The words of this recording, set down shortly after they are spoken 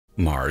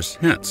Mars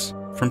hints,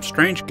 from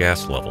strange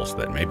gas levels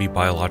that may be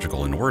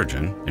biological in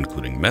origin,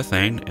 including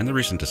methane and the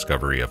recent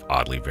discovery of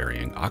oddly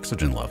varying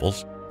oxygen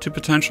levels, to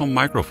potential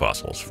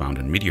microfossils found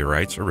in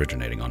meteorites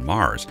originating on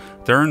Mars,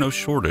 there are no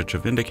shortage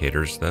of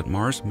indicators that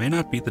Mars may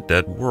not be the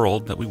dead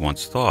world that we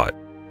once thought.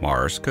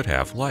 Mars could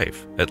have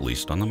life, at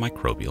least on the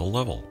microbial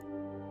level.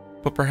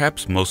 But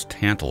perhaps most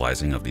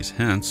tantalizing of these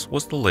hints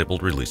was the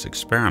labeled release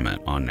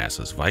experiment on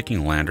NASA's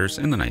Viking landers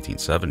in the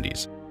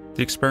 1970s.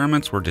 The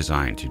experiments were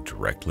designed to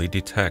directly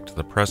detect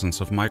the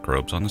presence of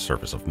microbes on the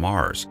surface of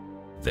Mars.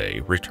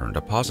 They returned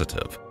a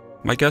positive.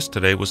 My guest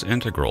today was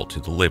integral to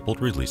the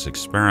labeled release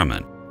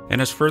experiment, and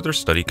as further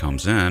study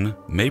comes in,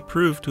 may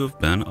prove to have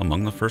been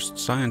among the first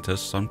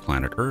scientists on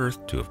planet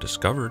Earth to have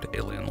discovered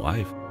alien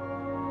life.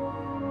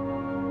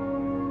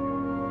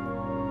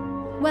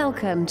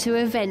 Welcome to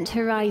Event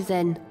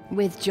Horizon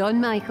with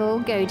John Michael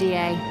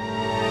Godier.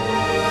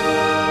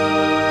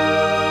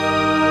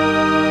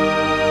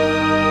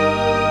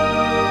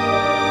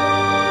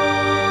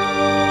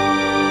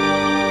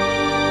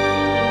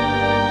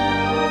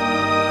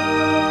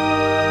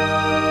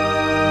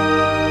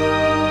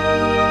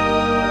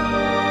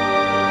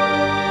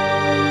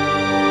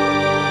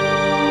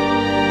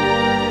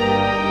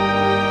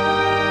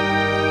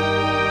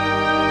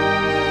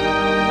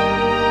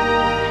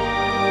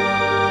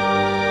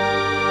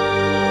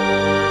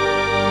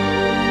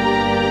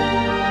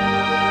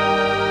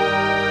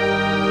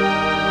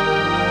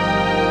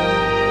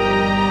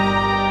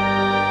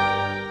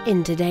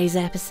 In today's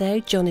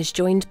episode, John is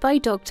joined by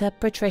Dr.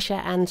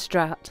 Patricia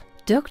Straat.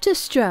 Dr.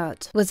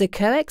 Straat was a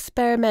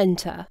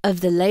co-experimenter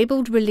of the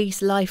labeled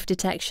release life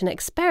detection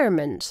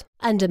experiment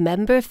and a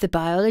member of the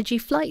biology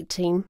flight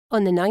team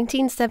on the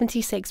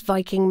 1976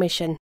 Viking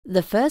mission,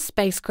 the first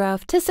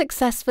spacecraft to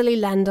successfully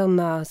land on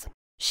Mars.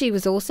 She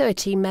was also a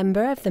team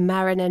member of the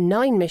Mariner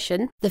 9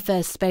 mission, the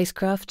first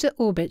spacecraft to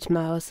orbit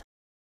Mars.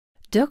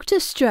 Dr.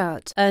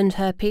 Straat earned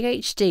her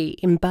PhD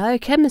in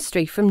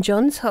biochemistry from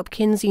Johns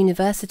Hopkins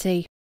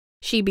University.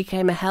 She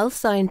became a health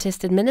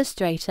scientist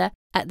administrator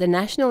at the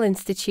National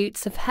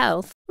Institutes of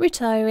Health,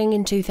 retiring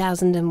in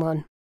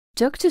 2001.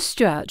 Dr.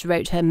 Straat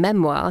wrote her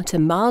memoir To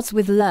Mars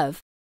with Love,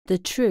 the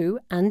true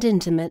and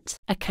intimate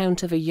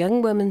account of a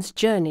young woman's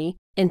journey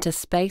into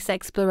space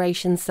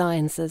exploration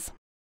sciences.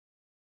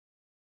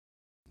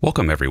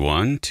 Welcome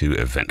everyone to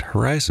Event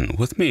Horizon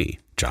with me,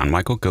 John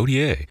Michael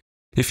Godier.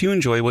 If you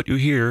enjoy what you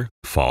hear,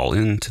 fall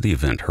into the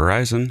Event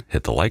Horizon,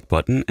 hit the like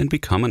button, and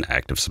become an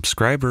active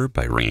subscriber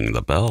by ringing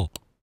the bell.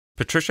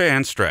 Patricia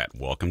Straat,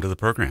 welcome to the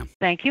program.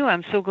 Thank you.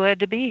 I'm so glad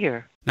to be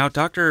here. Now,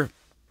 Dr.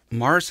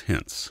 Mars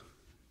hints.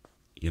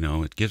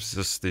 It gives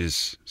us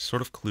these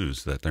sort of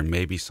clues that there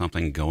may be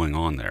something going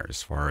on there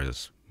as far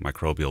as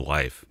microbial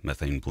life,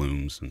 methane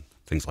blooms, and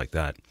things like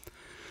that.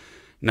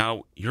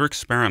 Now, your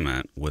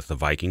experiment with the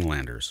Viking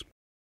landers,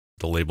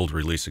 the labeled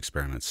release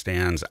experiment,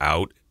 stands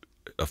out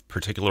of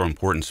particular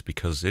importance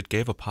because it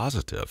gave a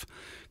positive.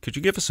 Could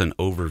you give us an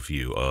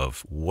overview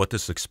of what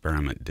this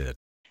experiment did?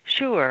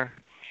 Sure.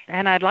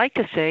 And I'd like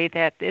to say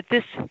that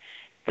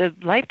the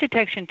life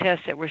detection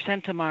tests that were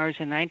sent to Mars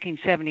in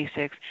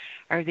 1976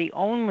 are the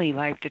only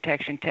life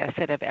detection tests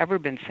that have ever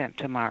been sent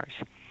to Mars.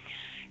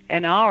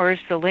 And ours,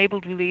 the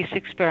labeled release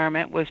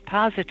experiment, was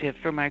positive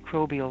for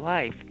microbial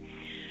life.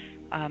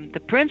 The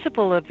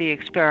principle of the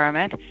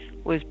experiment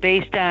was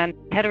based on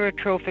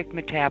heterotrophic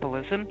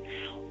metabolism,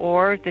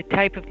 or the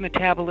type of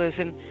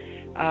metabolism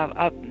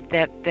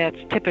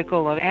that's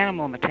typical of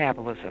animal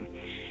metabolism.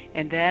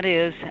 And that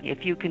is,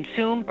 if you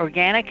consume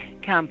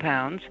organic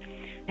compounds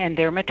and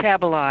they're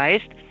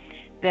metabolized,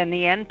 then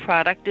the end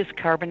product is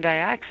carbon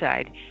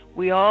dioxide.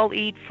 We all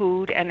eat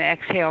food and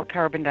exhale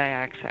carbon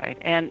dioxide.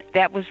 And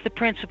that was the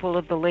principle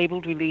of the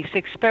labeled release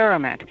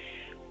experiment.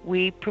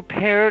 We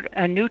prepared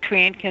a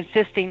nutrient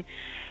consisting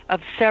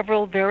of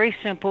several very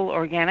simple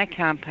organic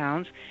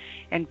compounds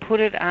and put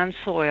it on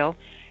soil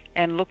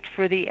and looked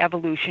for the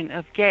evolution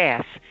of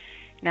gas.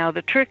 Now,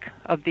 the trick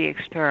of the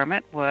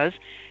experiment was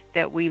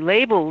that we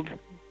labeled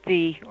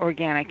the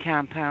organic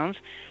compounds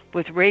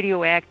with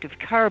radioactive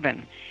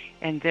carbon,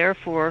 and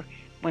therefore,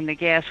 when the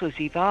gas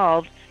was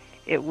evolved,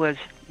 it was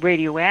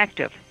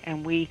radioactive,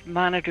 and we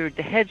monitored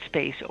the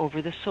headspace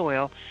over the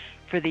soil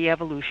for the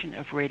evolution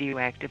of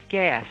radioactive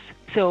gas.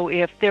 So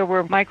if there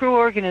were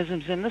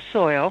microorganisms in the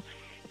soil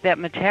that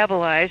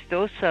metabolized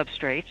those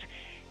substrates,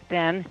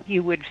 then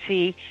you would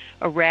see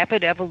a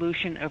rapid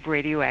evolution of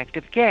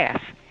radioactive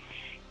gas.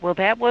 Well,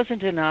 that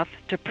wasn't enough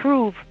to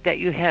prove that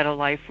you had a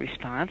life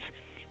response.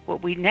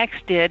 What we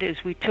next did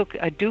is we took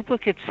a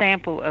duplicate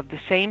sample of the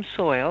same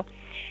soil,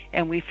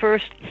 and we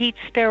first heat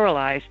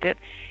sterilized it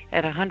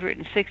at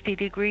 160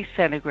 degrees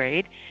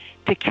centigrade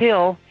to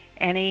kill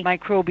any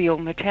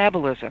microbial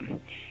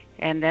metabolism.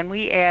 And then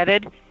we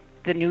added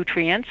the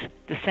nutrients,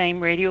 the same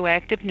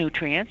radioactive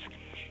nutrients,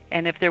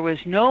 and if there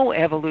was no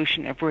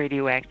evolution of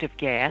radioactive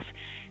gas,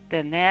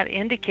 then that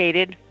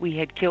indicated we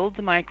had killed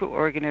the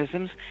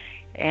microorganisms,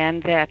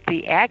 and that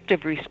the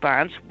active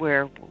response,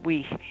 where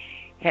we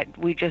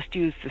just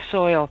used the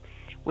soil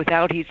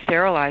without heat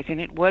sterilizing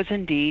it, was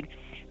indeed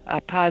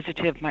a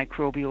positive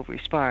microbial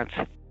response.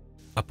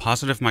 A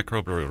positive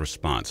microbial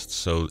response.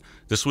 So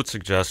this would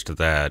suggest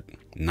that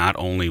not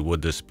only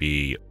would this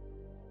be,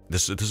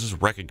 this is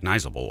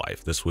recognizable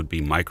life. This would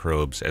be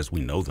microbes as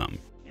we know them.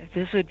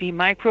 This would be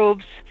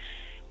microbes.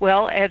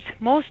 Well, as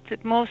most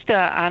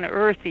on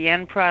Earth, the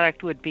end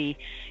product would be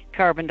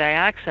carbon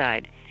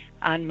dioxide.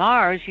 On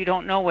Mars, you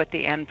don't know what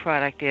the end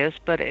product is,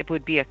 but it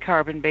would be a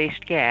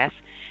carbon-based gas.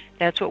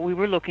 That's what we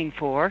were looking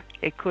for.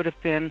 It could have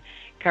been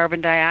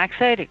carbon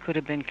dioxide, it could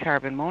have been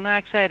carbon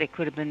monoxide, it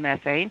could have been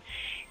methane.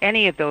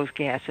 Any of those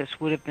gases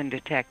would have been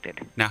detected.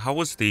 Now, how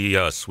was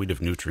the suite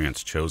of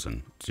nutrients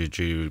chosen? Did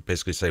you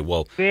basically say,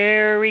 well...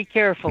 Very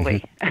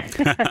carefully.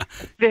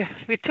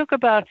 It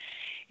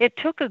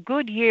took a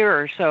good year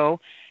or so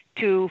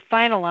to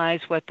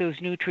finalize what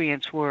those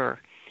nutrients were.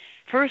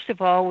 First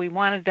of all, we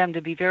wanted them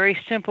to be very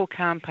simple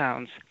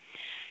compounds.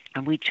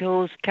 And we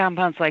chose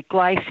compounds like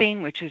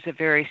glycine, which is a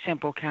very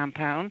simple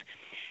compound,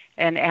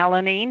 and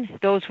alanine.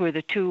 Those were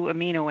the two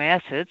amino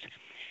acids.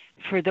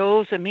 For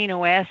those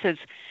amino acids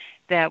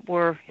that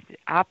were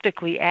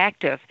optically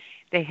active,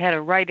 they had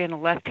a right and a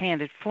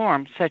left-handed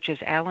form, such as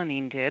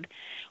alanine did.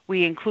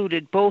 We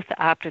included both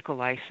optical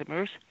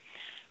isomers.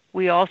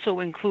 We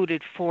also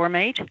included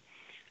formate,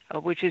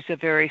 which is a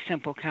very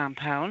simple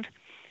compound,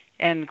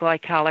 and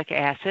glycolic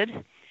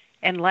acid,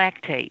 and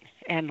lactate.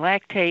 And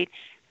lactate,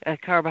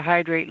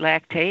 carbohydrate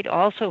lactate,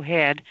 also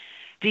had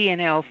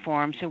DNL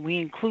forms, and we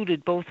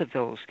included both of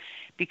those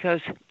because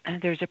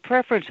there's a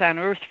preference on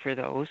Earth for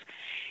those.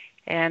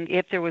 And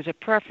if there was a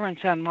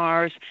preference on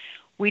Mars,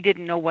 we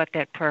didn't know what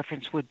that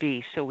preference would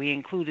be, so we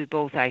included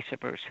both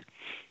isomers.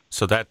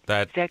 So Is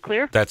that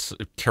clear? That's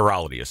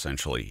chirality,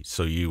 essentially.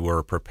 So you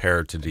were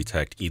prepared to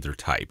detect either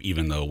type,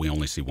 even though we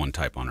only see one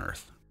type on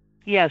Earth.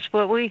 Yes,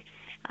 but we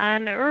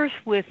on Earth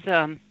with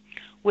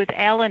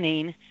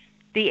alanine,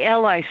 the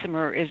L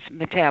isomer is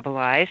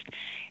metabolized,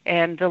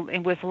 and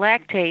with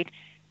lactate,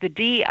 the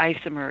D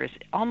isomer is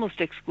almost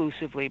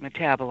exclusively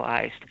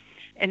metabolized.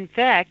 In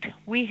fact,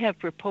 we have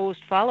proposed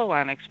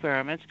follow-on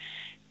experiments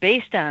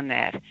based on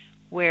that,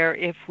 where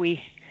if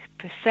we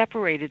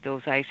separated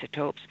those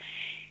isotopes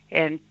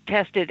and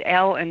tested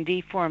L and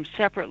D forms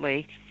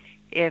separately,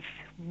 if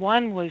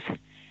one was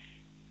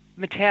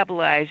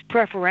metabolized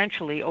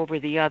preferentially over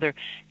the other,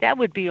 that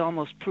would be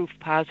almost proof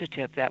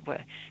positive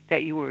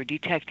that you were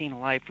detecting a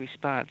life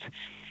response.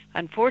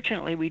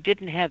 Unfortunately, we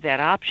didn't have that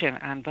option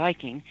on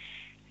Viking,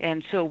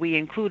 and so we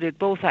included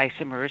both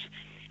isomers.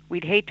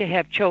 We'd hate to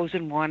have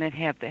chosen one and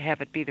have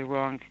it be the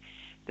wrong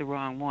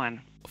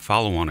one.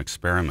 Follow-on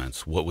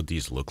experiments, what would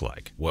these look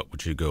like? What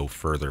would you go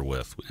further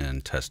with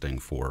in testing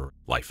for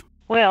life?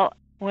 Well,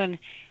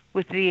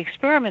 with the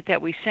experiment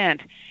that we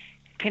sent,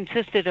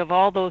 consisted of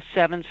all those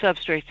 7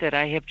 substrates that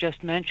I have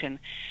just mentioned.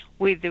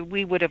 We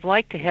would have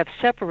liked to have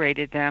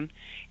separated them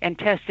and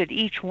tested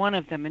each one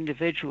of them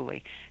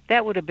individually.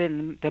 That would have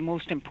been the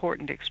most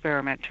important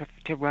experiment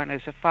to run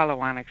as a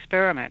follow-on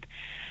experiment.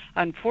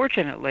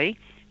 Unfortunately,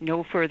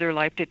 no further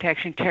life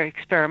detection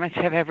experiments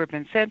have ever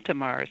been sent to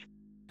Mars.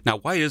 Now,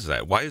 why is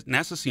that?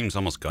 NASA seems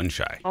almost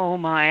gun-shy? Oh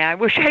my, I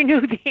wish I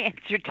knew the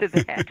answer to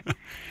that.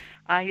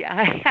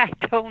 I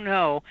don't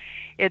know.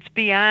 It's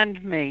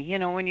beyond me. You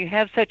know, when you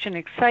have such an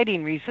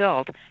exciting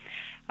result,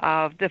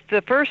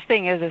 the first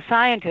thing as a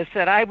scientist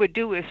that I would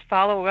do is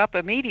follow up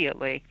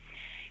immediately.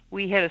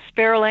 We had a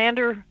spare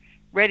lander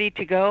ready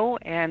to go,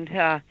 and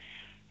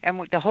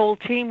the whole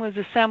team was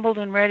assembled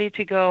and ready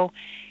to go,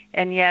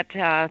 and yet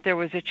there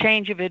was a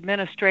change of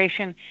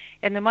administration,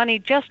 and the money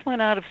just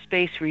went out of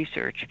space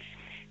research.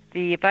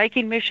 The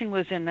Viking mission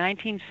was in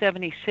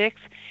 1976,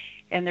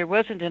 and there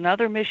wasn't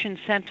another mission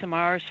sent to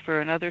Mars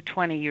for another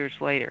 20 years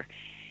later.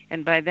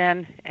 And by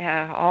then,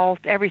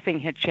 everything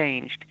had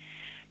changed.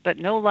 But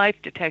no life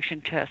detection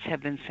tests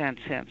have been sent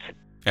since.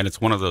 And it's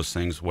one of those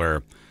things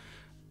where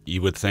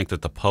you would think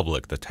that the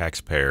public, the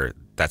taxpayer,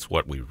 that's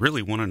what we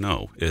really want to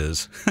know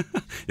is,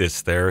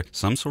 is there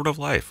some sort of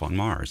life on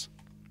Mars?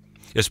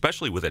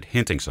 Especially with it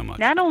hinting so much.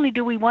 Not only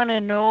do we want to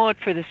know it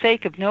for the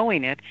sake of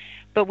knowing it,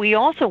 but we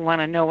also want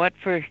to know it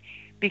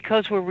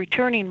because we're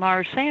returning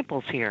Mars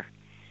samples here.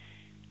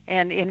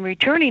 And in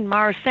returning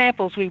Mars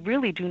samples, we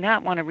really do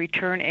not want to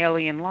return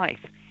alien life.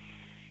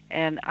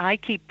 And I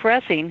keep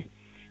pressing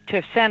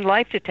to send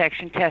life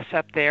detection tests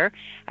up there.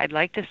 I'd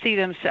like to see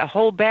a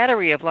whole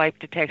battery of life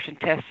detection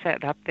tests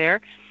set up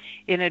there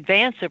in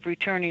advance of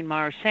returning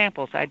Mars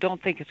samples. I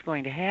don't think it's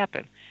going to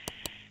happen,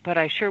 but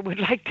I sure would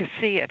like to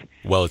see it.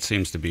 Well, it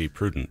seems to be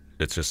prudent.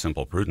 It's just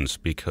simple prudence,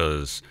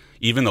 because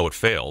even though it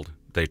failed,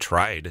 they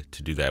tried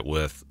to do that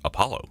with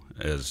Apollo,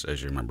 as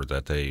you remember,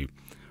 that they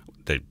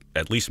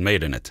at least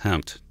made an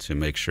attempt to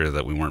make sure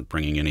that we weren't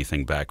bringing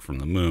anything back from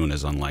the moon,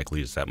 as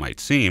unlikely as that might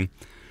seem.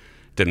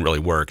 Didn't really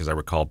work. As I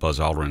recall, Buzz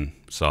Aldrin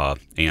saw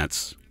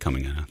ants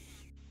coming in.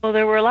 Well,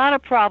 there were a lot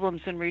of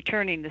problems in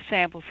returning the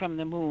sample from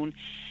the moon.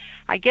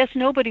 I guess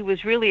nobody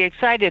was really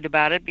excited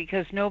about it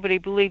because nobody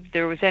believed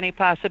there was any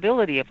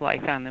possibility of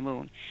life on the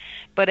moon.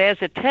 But as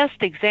a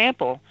test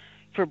example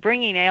for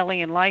bringing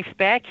alien life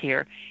back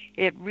here,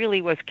 it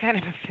really was kind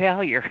of a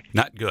failure.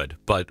 Not good,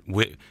 but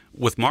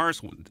with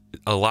Mars,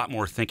 a lot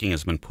more thinking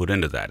has been put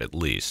into that, at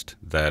least,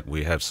 that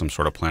we have some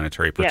sort of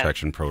planetary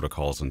protection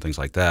protocols and things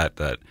like that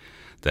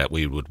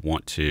we would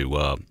want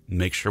to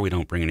make sure we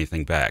don't bring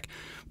anything back.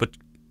 But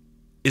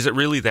is it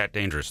really that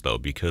dangerous, though?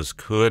 Because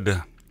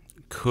could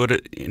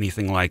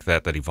anything like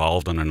that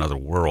evolved on another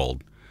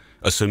world,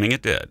 assuming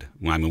it did?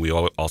 I mean, we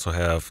also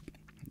have,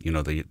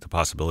 the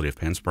possibility of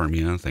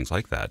panspermia and things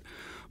like that.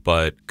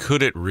 But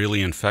could it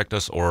really infect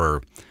us,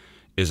 or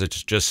is it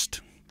just,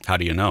 how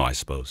do you know, I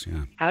suppose?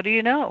 Yeah. How do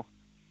you know?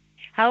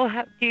 How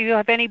do you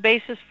have any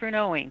basis for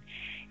knowing?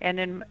 And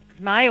in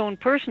my own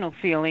personal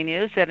feeling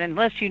is that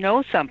unless you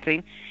know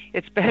something,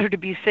 it's better to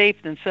be safe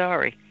than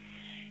sorry.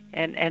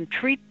 And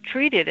treat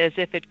it as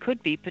if it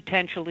could be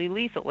potentially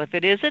lethal. If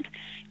it isn't,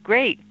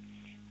 great.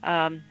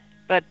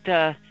 But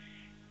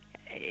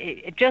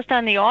just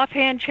on the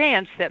offhand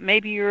chance that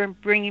maybe you're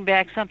bringing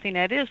back something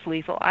that is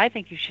lethal, I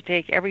think you should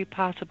take every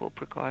possible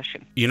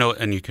precaution.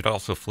 And you could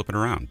also flip it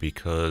around,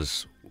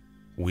 because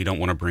we don't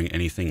want to bring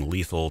anything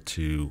lethal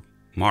to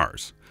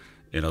Mars.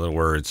 In other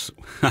words,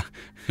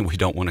 we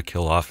don't want to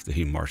kill off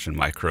the Martian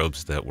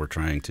microbes that we're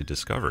trying to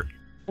discover.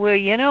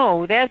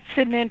 Well, that's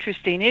an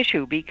interesting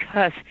issue,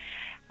 because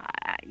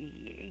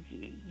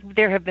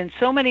there have been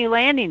so many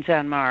landings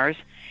on Mars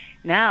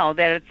now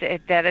that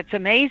it's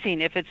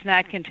amazing if it's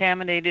not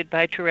contaminated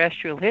by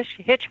terrestrial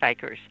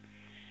hitchhikers.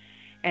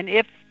 And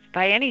if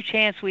by any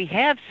chance we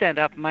have sent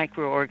up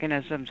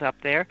microorganisms up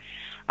there,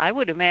 I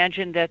would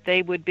imagine that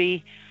they would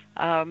be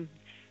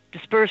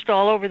dispersed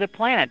all over the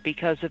planet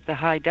because of the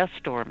high dust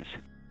storms.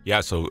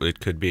 Yeah, so it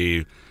could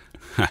be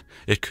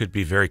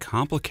very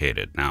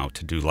complicated now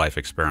to do life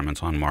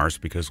experiments on Mars,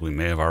 because we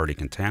may have already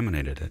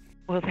contaminated it.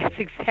 Well, that's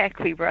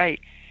exactly right.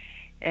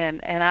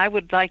 And I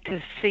would like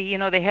to see,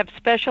 they have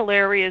special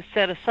areas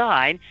set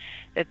aside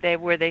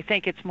where they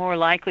think it's more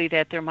likely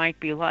that there might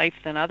be life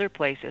than other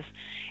places.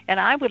 And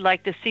I would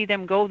like to see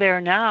them go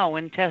there now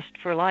and test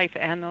for life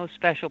and those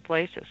special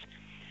places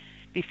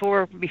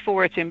before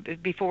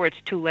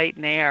it's too late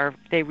and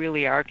they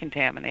really are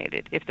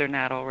contaminated, if they're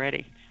not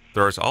already.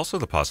 There is also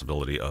the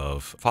possibility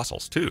of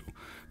fossils too,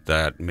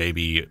 that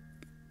maybe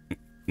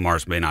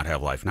Mars may not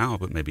have life now,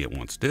 but maybe it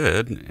once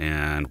did,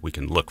 and we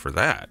can look for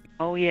that.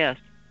 Oh yes.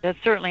 That's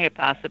certainly a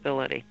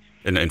possibility.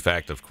 And in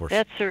fact, of course,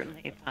 that's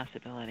certainly a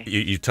possibility.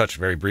 You touched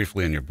very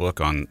briefly in your book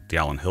on the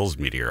Allen Hills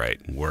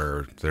meteorite,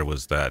 where there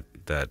was that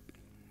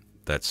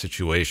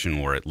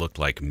situation where it looked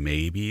like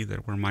maybe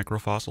there were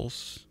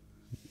microfossils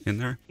in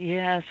there.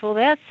 Yes, well,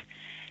 that's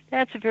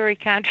a very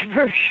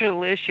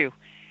controversial issue.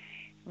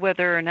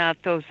 Whether or not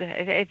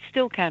it's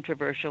still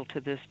controversial to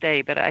this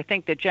day. But I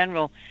think the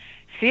general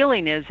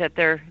feeling is that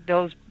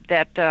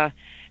that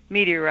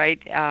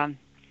meteorite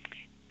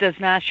does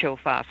not show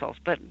fossils,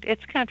 but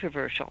it's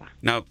controversial.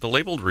 Now, the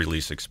labeled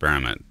release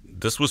experiment,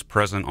 this was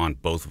present on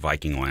both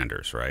Viking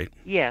landers, right?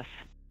 Yes.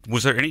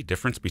 Was there any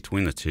difference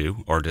between the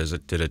two, or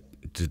did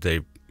they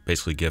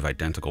basically give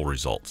identical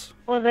results?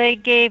 Well, they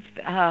gave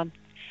on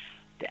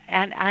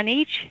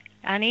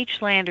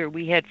each lander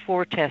we had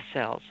 4 test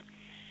cells,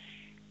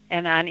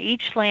 and on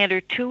each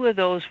lander 2 of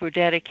those were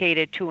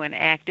dedicated to an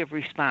active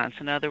response.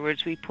 In other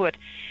words, we put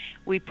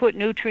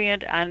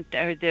nutrient on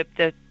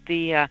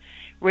the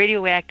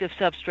radioactive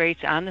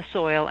substrates on the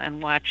soil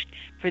and watched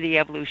for the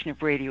evolution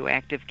of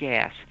radioactive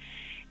gas.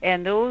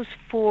 And those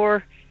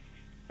 4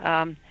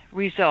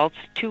 results,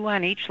 2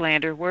 on each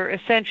lander, were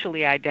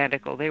essentially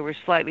identical. They were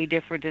slightly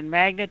different in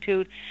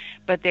magnitude,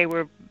 but they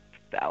were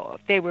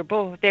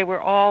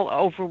all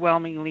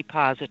overwhelmingly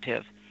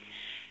positive.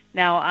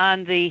 Now,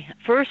 on the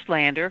first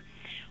lander,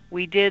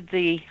 we did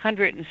the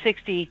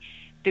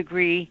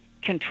 160-degree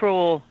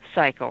control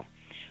cycle,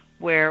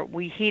 where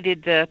we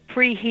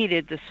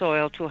preheated the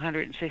soil to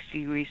 160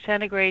 degrees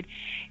centigrade,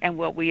 and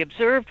what we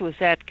observed was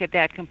that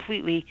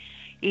completely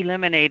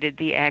eliminated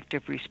the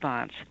active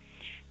response.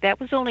 That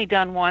was only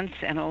done once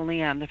and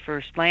only on the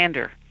first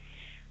lander.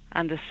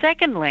 On the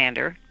second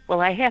lander,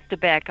 well, I have to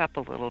back up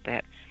a little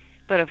bit,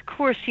 but of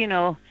course,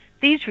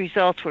 these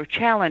results were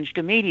challenged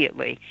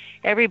immediately.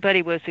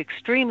 Everybody was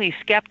extremely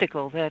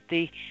skeptical that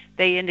they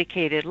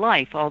indicated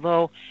life,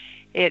 although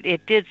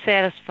it did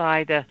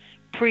satisfy the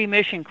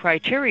pre-mission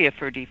criteria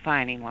for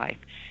defining life.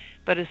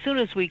 But as soon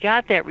as we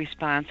got that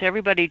response,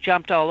 everybody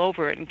jumped all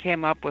over it and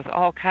came up with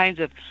all kinds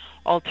of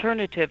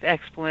alternative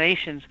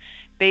explanations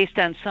based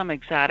on some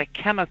exotic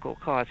chemical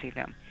causing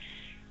them.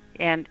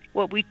 And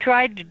what we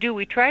tried to do,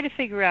 we tried to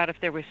figure out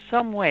if there was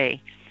some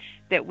way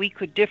that we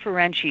could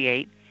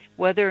differentiate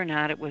whether or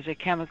not it was a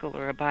chemical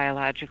or a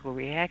biological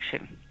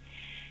reaction.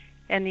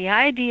 And the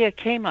idea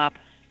came up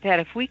that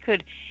if we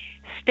could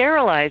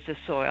sterilize the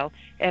soil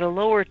at a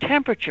lower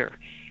temperature,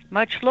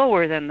 much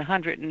lower than the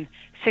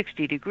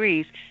 160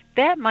 degrees,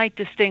 that might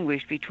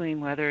distinguish between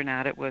whether or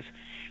not it was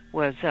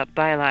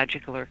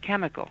biological or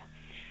chemical.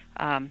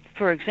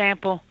 For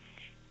example,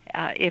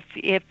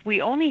 if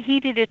we only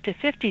heated it to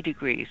 50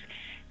 degrees,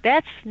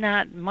 that's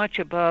not much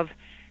above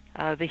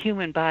the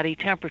human body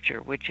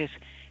temperature, which is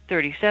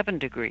 37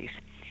 degrees.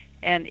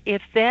 And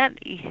if that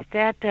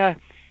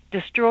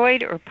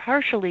destroyed or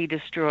partially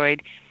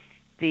destroyed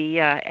the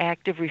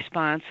active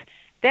response,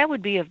 that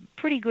would be a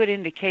pretty good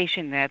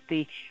indication that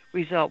the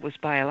result was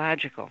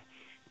biological,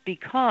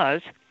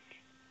 because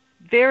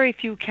very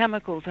few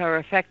chemicals are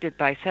affected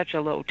by such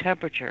a low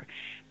temperature.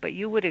 But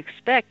you would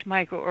expect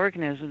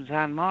microorganisms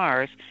on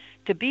Mars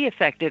to be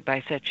affected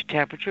by such a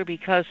temperature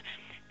because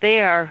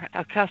they are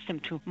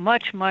accustomed to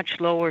much, much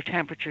lower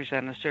temperatures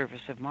on the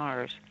surface of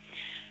Mars.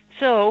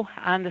 So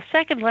on the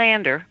second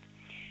lander,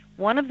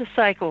 one of the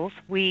cycles,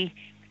 we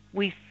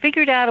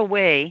figured out a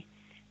way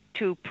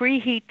to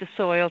preheat the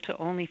soil to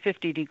only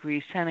 50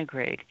 degrees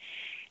centigrade.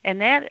 And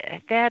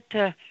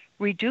that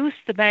reduced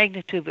the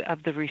magnitude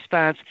of the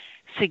response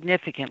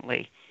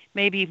significantly,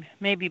 maybe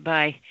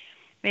by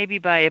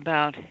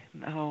about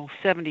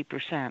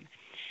 70%.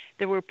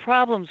 There were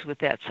problems with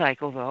that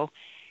cycle, though,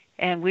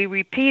 and we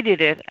repeated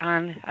it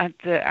on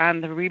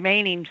the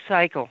remaining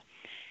cycle,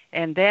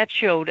 and that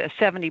showed a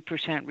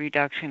 70%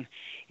 reduction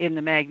in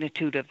the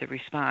magnitude of the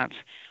response,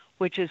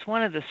 which is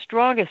one of the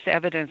strongest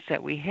evidence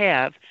that we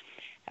have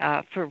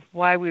for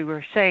why we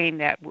were saying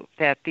that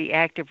the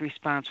active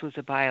response was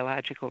a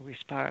biological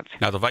response.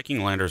 Now, the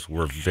Viking landers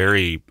were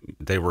very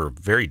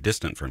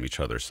distant from each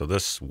other. So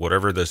this,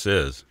 whatever this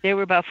is, they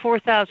were about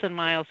 4,000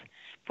 miles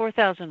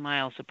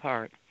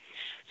apart.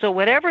 So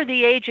whatever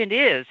the agent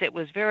is, it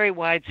was very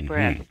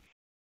widespread. Mm-hmm.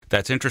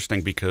 That's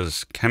interesting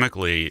because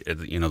chemically,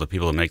 the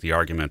people that make the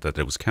argument that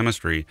it was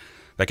chemistry,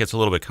 that gets a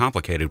little bit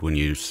complicated when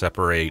you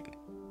separate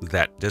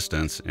that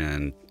distance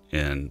and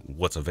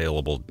what's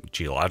available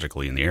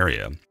geologically in the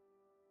area.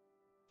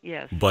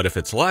 Yes. But if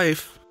it's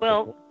life...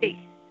 Well,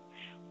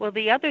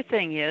 the other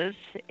thing is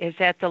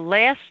that the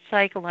last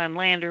cycle on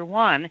Lander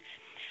 1,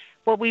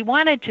 what we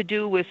wanted to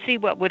do was see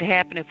what would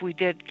happen if we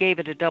gave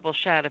it a double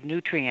shot of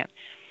nutrient.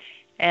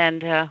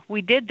 And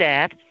we did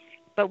that,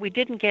 but we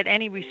didn't get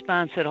any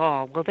response at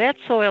all. Well, that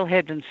soil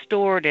had been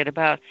stored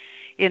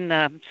in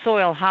the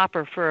soil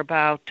hopper for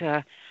about,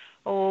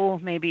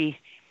 maybe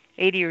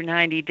 80 or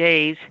 90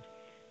 days,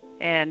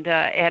 and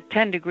at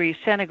 10 degrees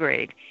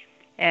centigrade.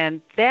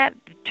 And that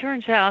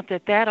turns out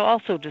that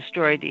also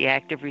destroyed the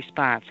active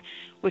response,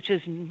 which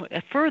is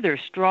further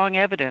strong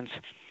evidence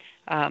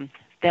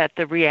that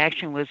the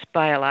reaction was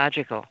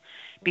biological,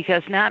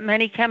 because not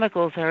many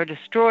chemicals are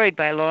destroyed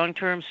by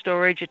long-term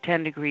storage at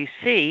 10 degrees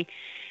C,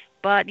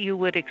 but you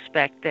would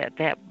expect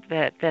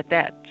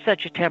that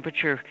such a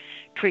temperature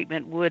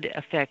treatment would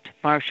affect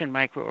Martian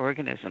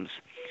microorganisms.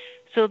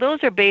 So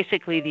those are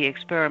basically the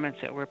experiments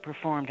that were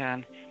performed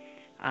on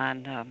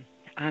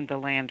the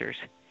landers.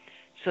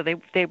 So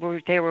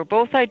they were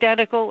both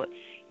identical.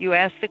 You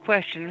asked the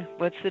question,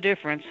 what's the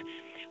difference?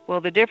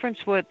 Well, the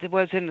difference was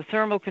in the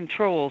thermal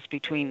controls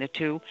between the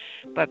two,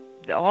 but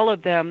all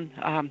of them,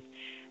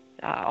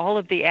 all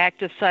of the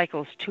active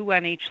cycles, 2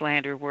 on each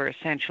lander, were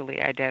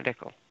essentially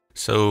identical.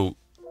 So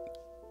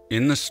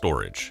in the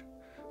storage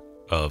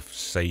of,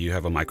 say you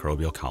have a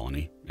microbial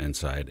colony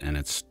inside and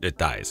it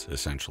dies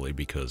essentially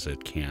because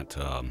it can't,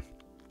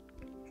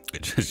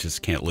 it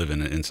just can't live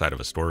inside of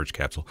a storage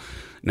capsule.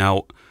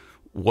 Now,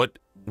 what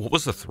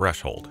was the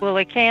threshold? Well,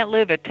 it can't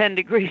live at 10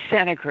 degrees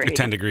centigrade. At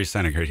 10 degrees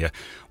centigrade, yeah.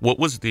 What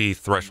was the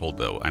threshold,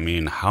 though? I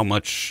mean, how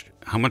much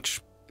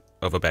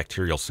of a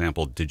bacterial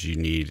sample did you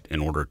need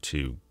in order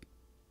to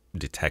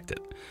detect it?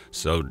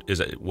 So,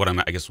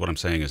 I guess what I'm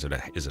saying is it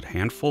a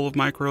handful of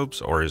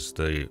microbes, or is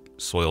the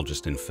soil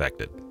just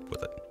infected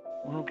with it?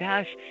 Well,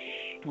 gosh,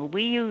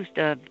 we used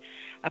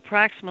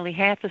approximately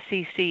half a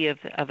cc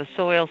of a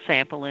soil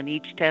sample in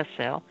each test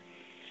cell,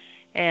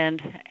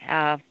 and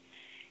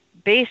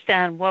based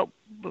on what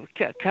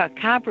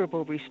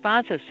comparable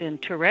responses in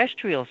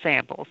terrestrial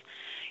samples,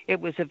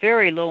 it was a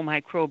very low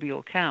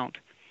microbial count.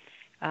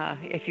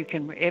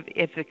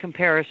 If the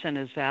comparison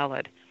is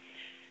valid,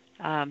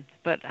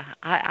 but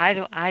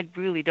I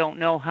really don't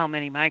know how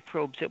many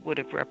microbes it would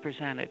have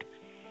represented,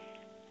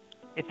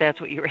 if that's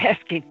what you're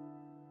asking.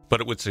 But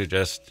it would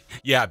suggest,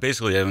 yeah,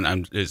 basically,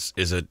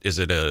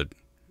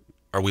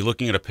 are we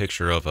looking at a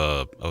picture of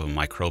a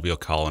microbial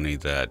colony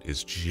that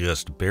is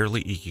just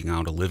barely eking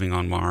out a living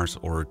on Mars,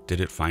 or did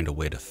it find a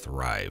way to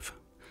thrive?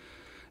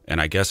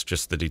 And I guess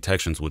just the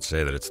detections would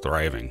say that it's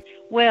thriving.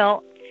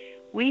 Well,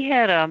 we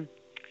had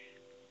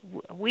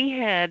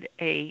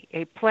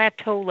a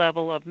plateau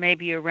level of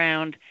maybe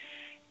around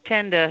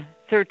 10 to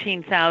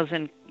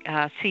 13,000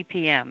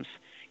 CPMs,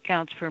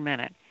 counts per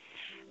minute.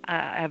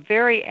 A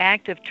very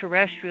active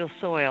terrestrial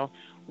soil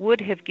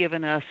would have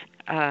given us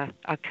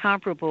a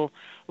comparable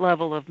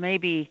level of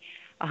maybe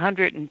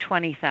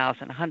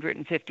 120,000,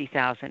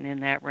 150,000, in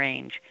that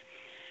range.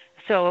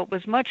 So it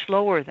was much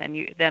lower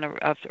than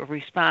a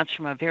response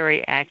from a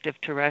very active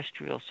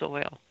terrestrial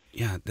soil.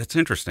 Yeah, that's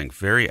interesting.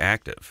 Very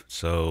active.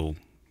 So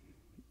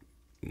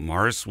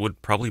Mars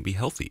would probably be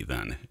healthy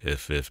then,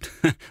 if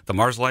the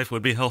Mars life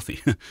would be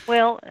healthy.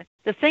 Well,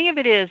 the thing of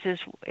it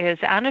is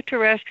on a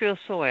terrestrial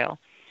soil,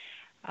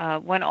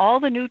 when all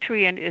the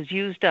nutrient is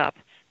used up,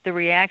 the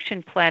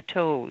reaction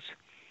plateaus.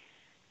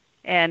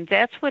 And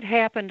that's what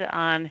happened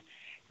on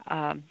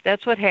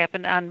That's what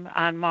happened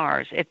on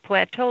Mars. It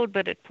plateaued,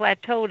 but it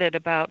plateaued at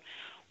about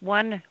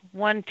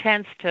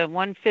 1/10 to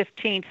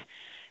 1/15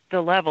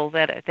 the level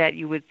that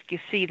you would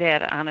see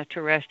that on a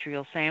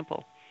terrestrial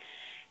sample.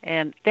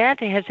 And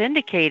that has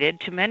indicated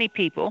to many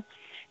people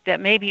that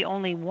maybe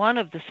only one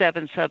of the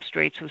 7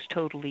 substrates was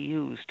totally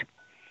used.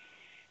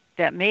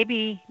 That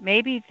maybe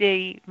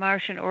the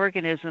Martian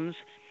organisms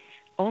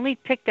only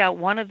picked out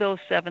one of those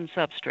 7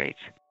 substrates.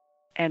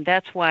 And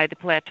that's why the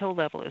plateau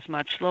level is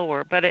much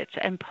lower. But it's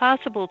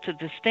impossible to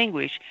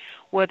distinguish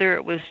whether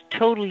it was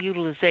total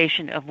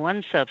utilization of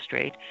one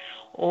substrate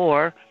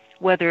or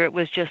whether it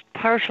was just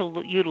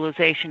partial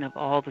utilization of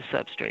all the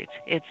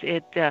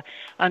substrates.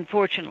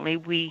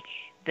 Unfortunately,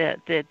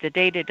 the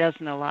data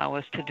doesn't allow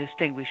us to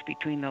distinguish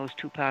between those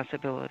 2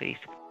 possibilities.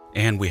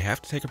 And we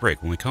have to take a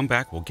break. When we come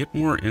back, we'll get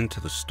more into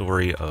the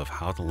story of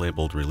how the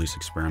labeled release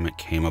experiment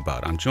came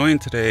about. I'm joined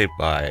today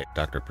by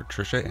Dr.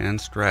 Patricia and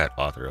Straat,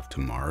 author of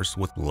To Mars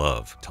with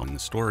Love, telling the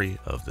story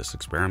of this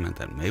experiment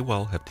that may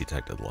well have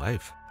detected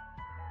life.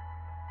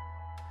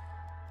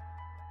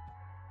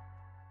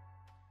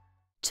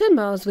 To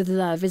Mars with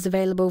Love is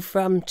available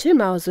from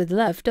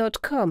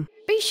tomarswithlove.com.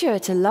 Be sure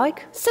to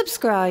like,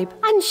 subscribe,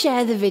 and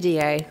share the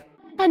video.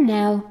 And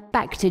now,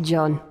 back to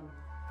John.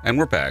 And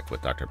we're back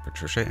with Dr.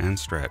 Patricia and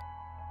Straat.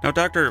 Now,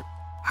 Doctor,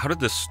 how did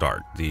this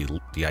start,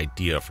 the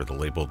idea for the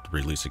labeled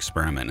release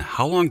experiment?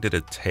 How long did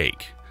it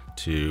take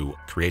to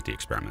create the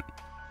experiment?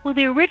 Well,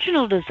 the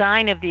original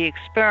design of the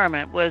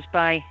experiment was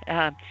by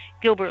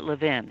Gilbert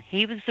Levin.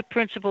 He was the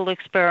principal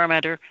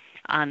experimenter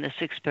on this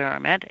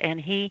experiment,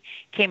 and he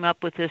came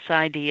up with this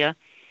idea,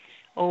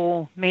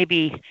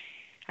 maybe,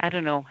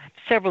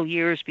 several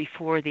years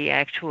before the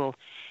actual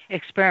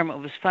experiment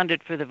was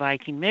funded for the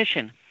Viking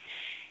mission.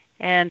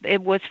 And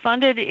it was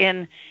funded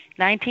in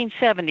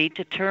 1970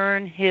 to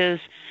turn his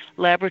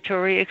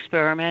laboratory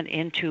experiment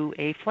into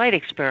a flight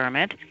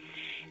experiment,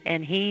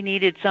 and he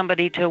needed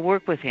somebody to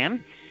work with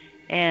him.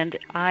 And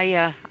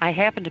I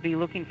happened to be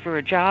looking for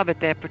a job at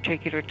that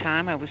particular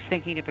time. I was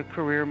thinking of a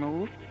career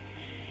move.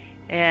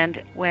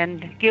 And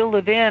when Gil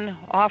Levin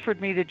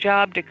offered me the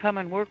job to come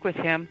and work with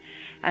him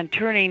on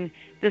turning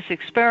this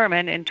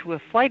experiment into a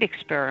flight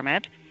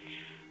experiment,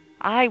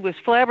 I was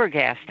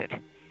flabbergasted.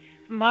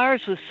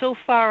 Mars was so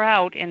far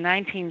out in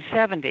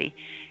 1970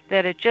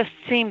 that it just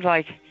seemed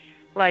like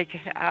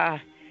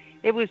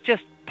it was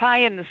just pie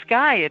in the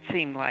sky, it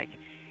seemed like.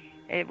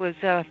 It was.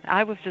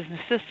 I was an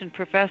assistant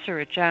professor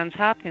at Johns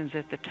Hopkins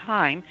at the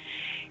time,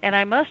 and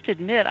I must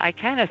admit I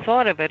kind of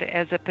thought of it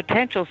as a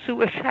potential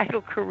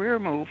suicidal career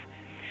move.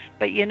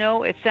 But,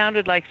 it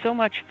sounded like so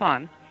much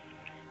fun,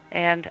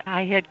 and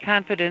I had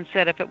confidence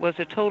that if it was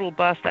a total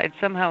bust, I'd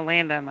somehow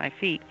land on my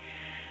feet.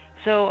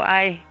 So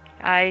I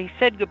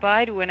said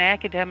goodbye to an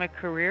academic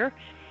career,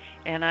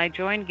 and I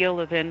joined Gil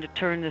Levin to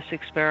turn this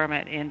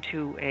experiment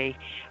into a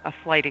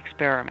flight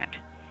experiment.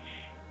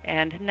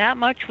 And not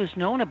much was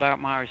known about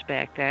Mars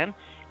back then,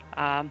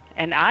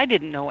 and I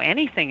didn't know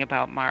anything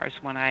about Mars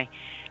when I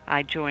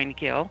joined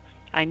Gil.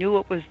 I knew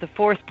it was the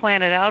 4th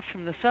planet out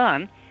from the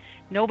sun.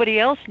 Nobody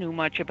else knew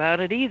much about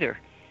it either.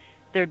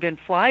 There'd been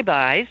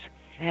flybys,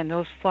 and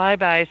those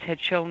flybys had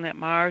shown that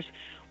Mars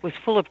was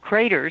full of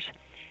craters,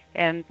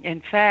 and in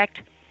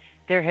fact,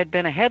 there had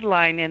been a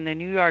headline in the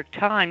New York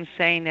Times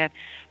saying that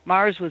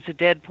Mars was a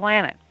dead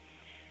planet.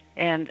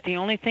 And the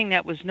only thing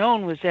that was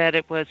known was that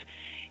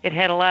it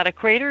had a lot of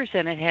craters,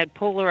 and it had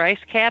polar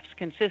ice caps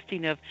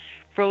consisting of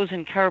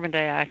frozen carbon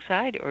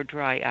dioxide or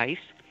dry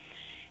ice,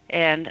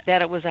 and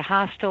that it was a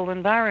hostile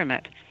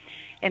environment.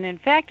 And in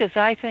fact, as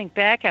I think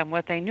back on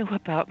what they knew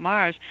about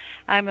Mars,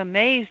 I'm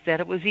amazed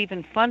that it was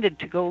even funded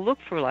to go look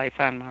for life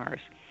on Mars.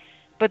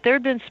 But there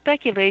had been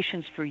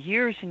speculations for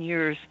years and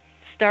years,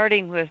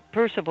 starting with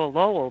Percival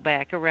Lowell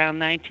back around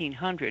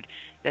 1900,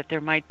 that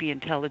there might be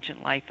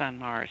intelligent life on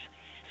Mars.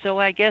 So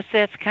I guess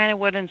that's kind of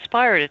what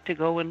inspired it to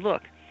go and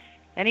look.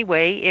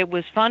 Anyway, it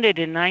was funded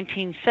in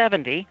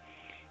 1970,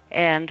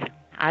 and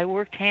I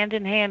worked hand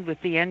in hand with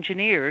the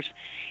engineers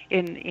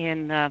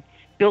in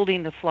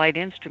building the flight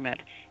instrument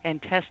and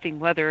testing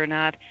whether or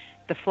not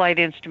the flight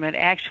instrument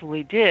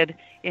actually did,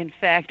 in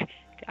fact,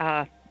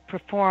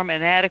 perform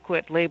an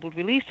adequate labeled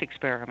release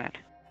experiment.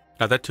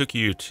 Now, that took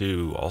you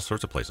to all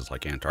sorts of places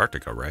like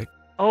Antarctica, right?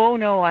 Oh,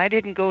 no, I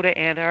didn't go to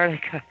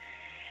Antarctica.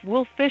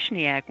 Wolf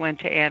Fishniak went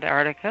to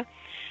Antarctica.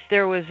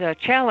 There was a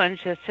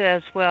challenge that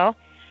says, well,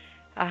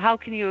 how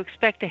can you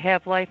expect to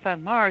have life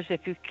on Mars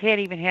if you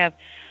can't even have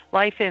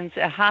life in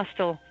a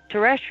hostile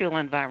terrestrial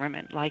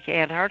environment like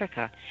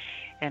Antarctica?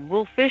 And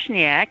Wolf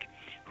Fishniak,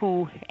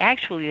 who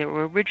actually there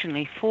were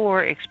originally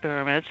 4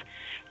 experiments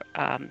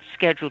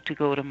scheduled to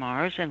go to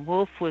Mars, and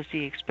Wolf was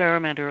the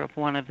experimenter of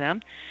one of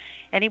them.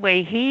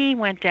 Anyway, he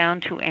went down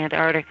to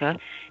Antarctica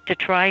to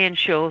try and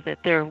show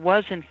that there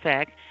was, in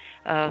fact,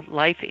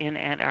 life in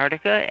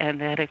Antarctica and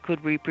that it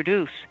could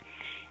reproduce.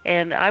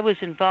 And I was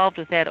involved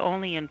with that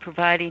only in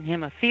providing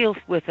him a field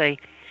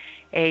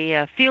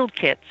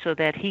kit so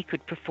that he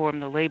could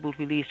perform the labeled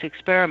release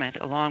experiment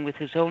along with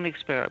his own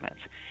experiments.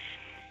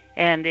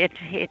 And it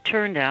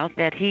turned out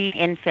that he,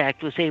 in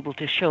fact, was able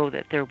to show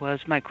that there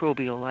was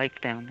microbial life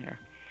down there.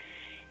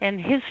 And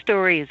his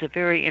story is a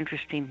very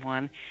interesting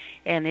one,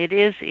 and it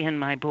is in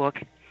my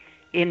book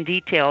in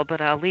detail, but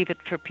I'll leave it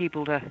for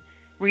people to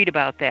read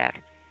about that.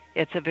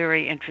 It's a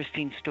very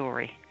interesting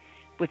story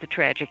with a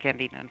tragic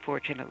ending,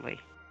 unfortunately.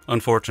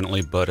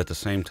 Unfortunately, but at the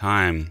same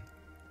time,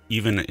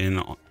 even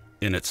in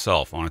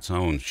itself, on its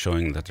own,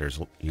 showing that there's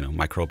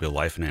microbial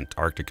life in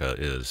Antarctica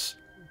is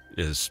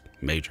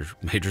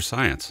major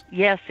science.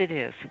 Yes, it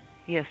is.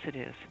 Yes, it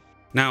is.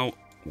 Now,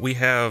 we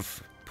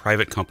have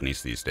private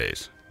companies these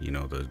days.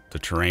 The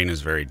terrain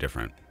is very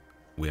different.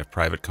 We have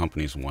private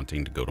companies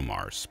wanting to go to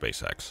Mars,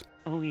 SpaceX.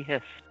 Oh,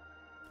 yes.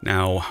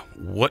 Now,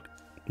 what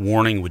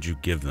warning would you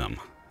give them,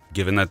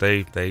 given that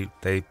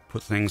they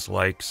put things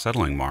like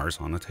settling Mars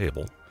on the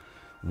table?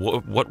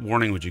 What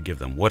warning would you give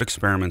them? What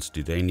experiments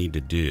do they need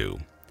to do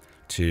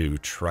to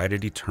try to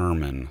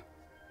determine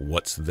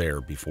what's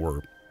there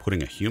before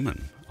putting a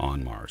human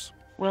on Mars?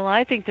 Well,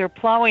 I think they're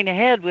plowing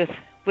ahead with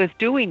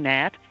doing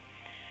that.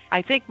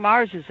 I think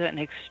Mars is an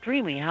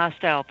extremely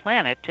hostile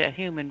planet to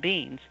human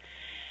beings.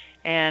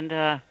 And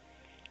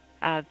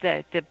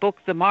the book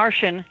The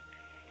Martian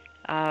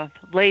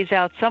lays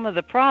out some of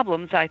the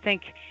problems. I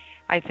think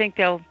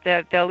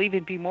they'll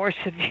even be more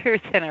severe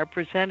than are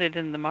presented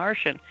in The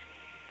Martian.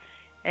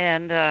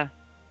 And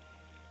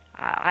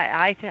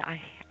I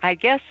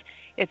guess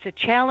it's a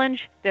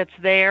challenge that's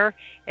there,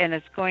 and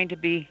it's going to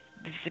be,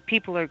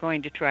 people are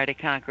going to try to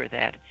conquer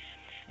that.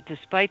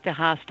 Despite the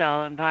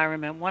hostile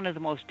environment, one of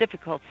the most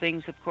difficult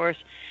things, of course,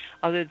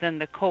 other than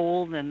the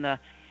cold and the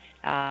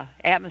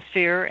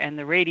atmosphere and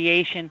the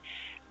radiation,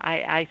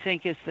 I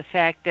think is the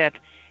fact that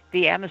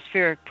the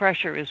atmospheric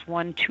pressure is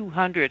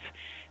 1/200th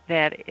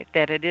that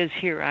it is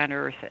here on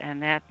Earth,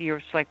 and that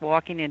it's like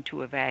walking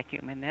into a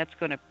vacuum, and that's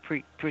going to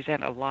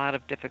present a lot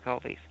of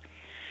difficulties.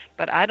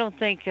 But I don't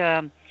think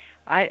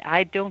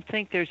I don't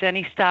think there's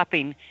any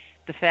stopping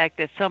the fact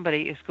that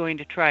somebody is going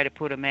to try to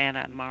put a man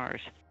on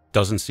Mars.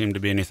 Doesn't seem to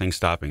be anything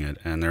stopping it,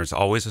 and there's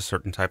always a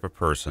certain type of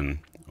person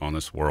on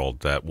this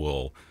world that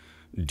will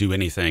do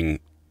anything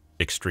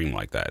extreme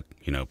like that.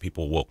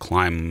 People will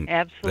climb.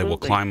 Absolutely. They will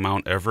climb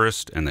Mount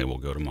Everest, and they will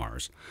go to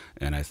Mars.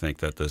 And I think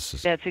that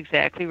that's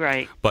exactly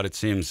right. But it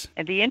seems.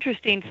 And the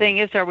interesting thing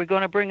is, are we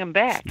going to bring them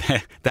back?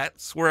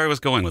 That's where I was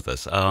going with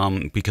this.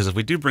 Because if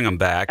we do bring them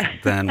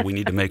back, then we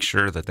need to make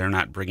sure that they're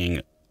not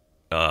bringing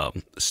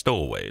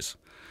stowaways,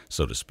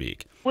 so to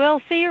speak.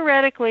 Well,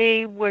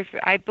 theoretically,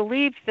 I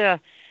believe they're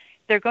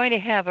going to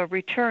have a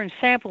return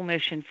sample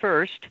mission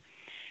first,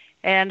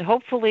 and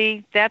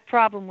hopefully that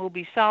problem will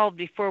be solved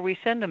before we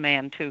send a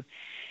man to,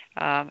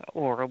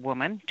 or a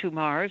woman, to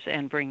Mars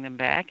and bring them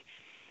back.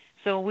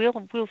 So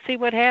we'll see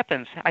what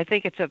happens. I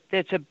think it's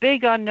a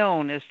big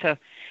unknown as to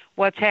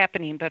what's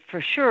happening, but for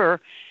sure,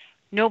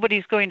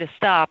 nobody's going to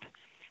stop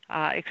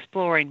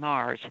exploring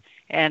Mars.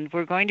 And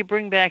we're going to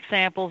bring back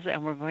samples,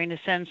 and we're going to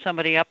send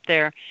somebody up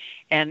there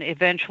and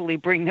eventually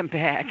bring them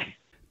back.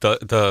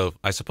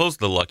 I suppose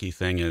the lucky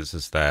thing is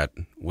that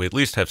we at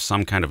least have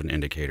some kind of an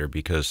indicator,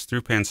 because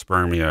through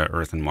panspermia,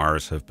 Earth and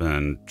Mars have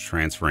been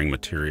transferring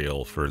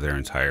material for their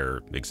entire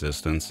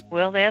existence.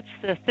 Well, that's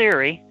the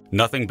theory.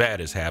 Nothing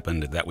bad has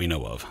happened that we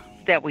know of.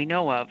 That we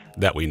know of.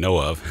 That we know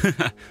of.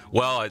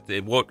 Well,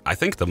 I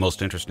think the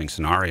most interesting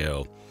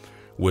scenario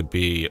would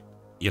be,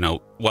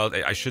 well,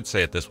 I should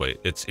say it this way.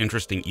 It's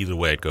interesting either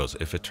way it goes.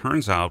 If it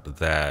turns out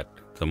that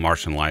the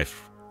Martian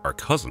life are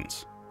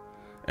cousins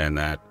and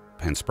that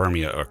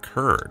panspermia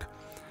occurred,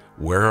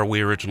 where are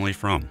we originally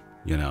from?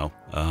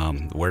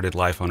 Where did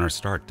life on Earth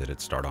start? Did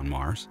it start on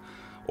Mars,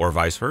 or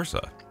vice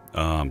versa?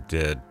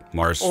 Did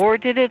Mars, or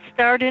did it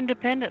start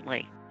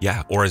independently?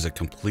 Yeah, or is it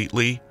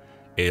completely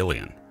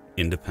alien,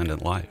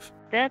 independent life?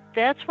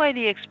 That's why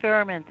the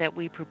experiment that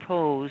we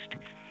proposed,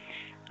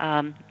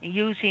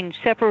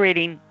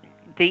 separating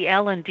the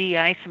L and D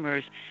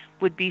isomers,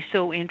 would be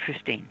so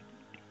interesting,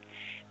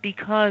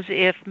 because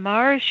if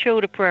Mars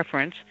showed a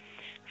preference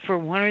for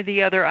one or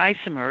the other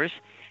isomers,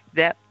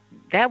 that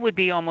would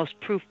be almost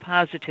proof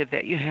positive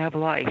that you have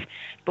life.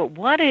 But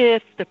what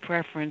if the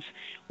preference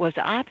was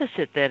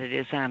opposite that it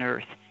is on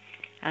Earth?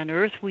 On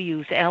Earth, we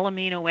use L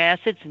amino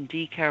acids and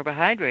D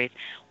carbohydrates.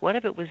 What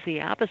if it was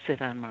the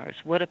opposite on Mars?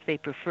 What if they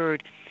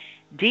preferred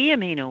D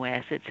amino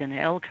acids and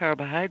L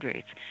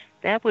carbohydrates?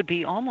 That would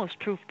be almost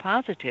proof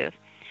positive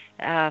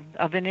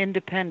of an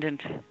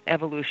independent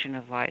evolution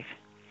of life.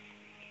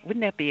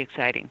 Wouldn't that be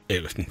exciting?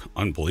 It was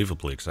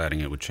unbelievably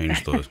exciting. It would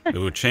change it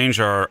would change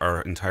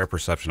our entire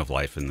perception of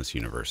life in this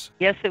universe.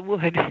 Yes, it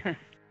would.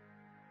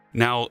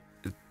 Now,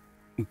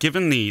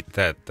 given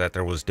that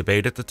there was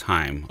debate at the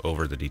time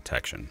over the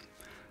detection,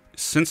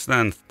 since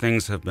then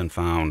things have been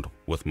found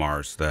with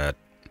Mars that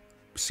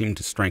seem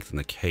to strengthen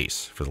the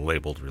case for the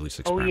labeled release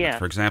experiment. Oh, yeah.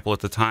 For example, at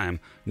the time,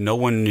 no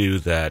one knew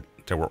that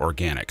there were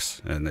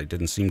organics, and they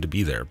didn't seem to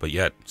be there. But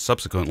yet,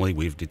 subsequently,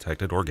 we've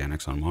detected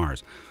organics on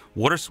Mars.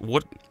 What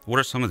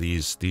are some of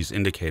these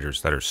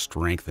indicators that are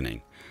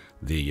strengthening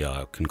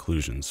the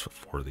conclusions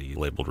for the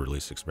labeled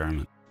release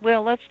experiment?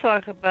 Well, let's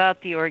talk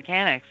about the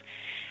organics.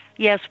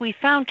 Yes, we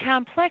found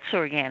complex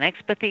organics,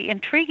 but the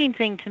intriguing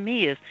thing to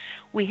me is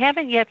we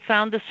haven't yet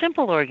found the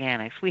simple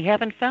organics. We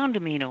haven't found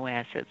amino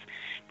acids,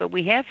 but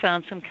we have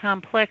found some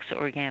complex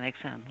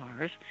organics on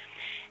Mars.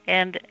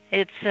 And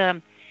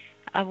it's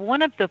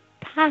one of the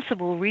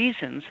possible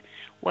reasons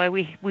why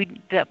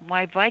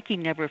why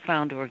Viking never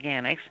found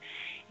organics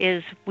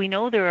is we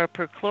know there are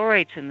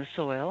perchlorates in the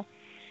soil,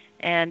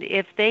 and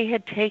if they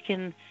had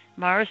taken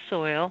Mars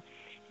soil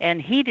and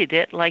heated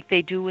it like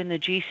they do in the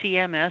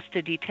GCMS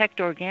to detect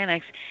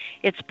organics,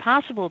 it's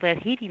possible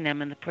that heating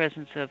them in the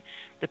presence of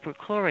the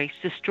perchlorates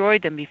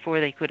destroyed them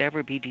before they could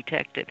ever be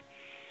detected.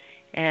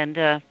 And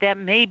that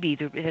may be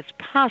it's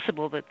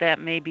possible that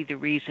may be the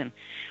reason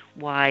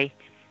why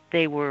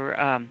they were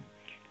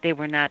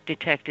not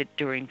detected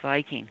during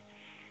Viking.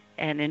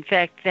 And in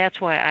fact,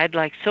 that's why I'd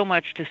like so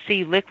much to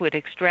see liquid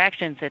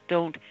extractions that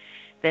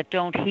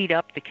don't heat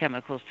up the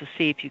chemicals to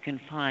see if you can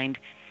find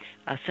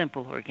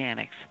simple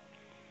organics.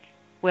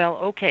 Well,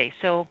 okay,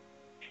 so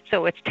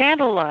it's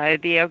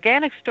tantalizing. The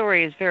organic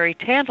story is very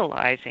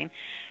tantalizing,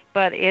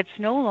 but it's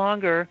no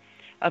longer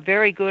a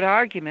very good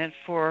argument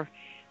for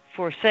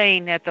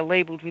saying that the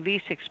labeled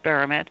release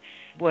experiment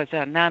was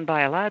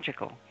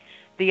non-biological.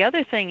 The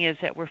other thing is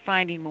that we're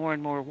finding more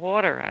and more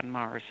water on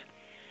Mars.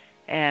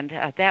 And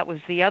that was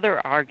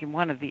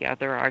one of the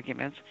other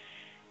arguments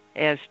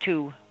as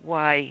to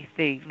why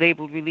the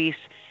labeled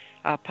release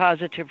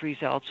positive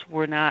results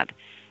were not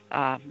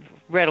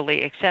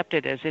readily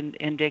accepted as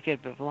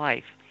indicative of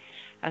life.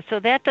 So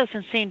that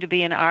doesn't seem to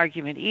be an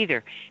argument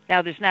either.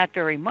 Now, there's not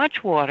very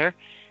much water,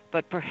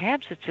 but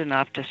perhaps it's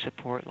enough to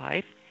support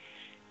life.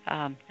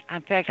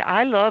 In fact,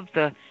 I love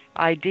the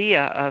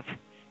idea of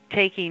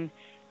taking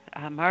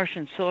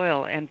Martian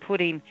soil and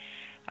putting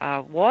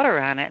water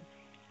on it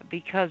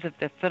because of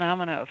the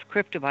phenomena of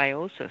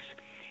cryptobiosis.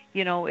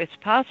 You know, it's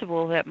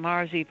possible that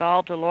Mars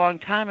evolved a long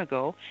time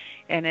ago,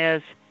 and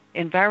as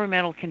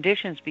environmental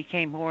conditions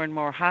became more and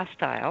more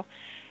hostile,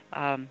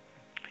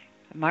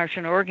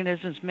 Martian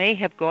organisms may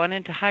have gone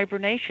into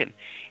hibernation.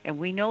 And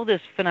we know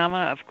this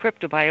phenomena of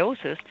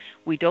cryptobiosis.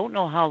 We don't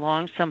know how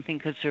long something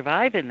could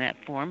survive in that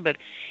form, but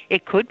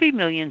it could be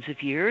millions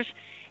of years,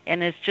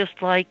 and it's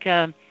just like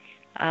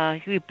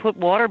you put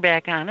water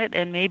back on it,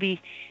 and maybe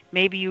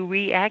you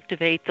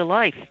reactivate the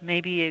life.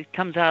 Maybe it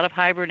comes out of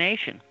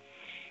hibernation.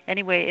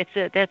 Anyway,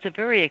 that's a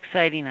very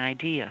exciting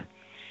idea.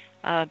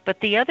 But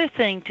the other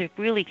thing to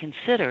really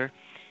consider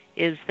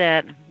is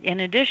that in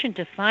addition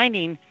to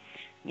finding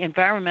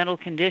environmental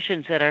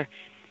conditions that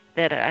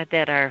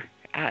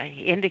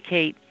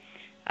indicate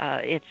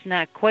it's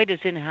not quite as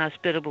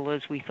inhospitable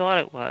as we thought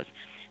it was,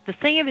 the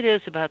thing of it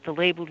is about the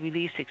labeled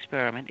release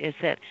experiment is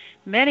that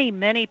many,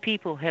 many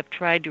people have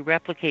tried to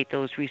replicate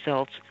those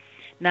results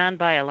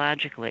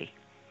non-biologically.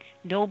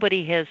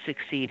 Nobody has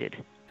succeeded.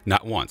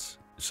 Not once.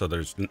 So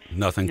there's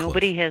nothing close.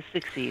 Nobody has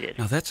succeeded.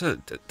 Now that's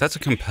a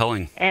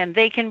compelling. And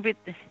they can be,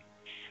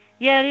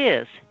 yeah, it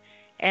is.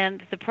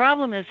 And the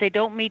problem is they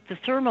don't meet the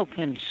thermal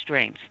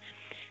constraints.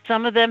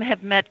 Some of them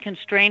have met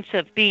constraints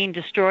of being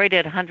destroyed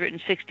at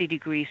 160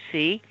 degrees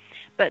C,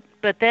 but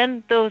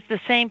then the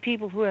same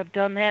people who have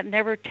done that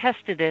never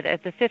tested it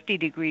at the 50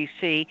 degrees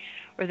C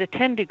or the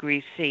 10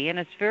 degrees C. And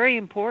it's very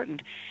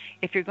important.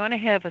 If you're going to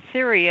have a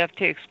theory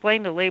to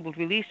explain the labeled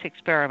release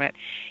experiment,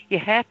 you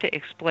have to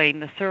explain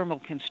the thermal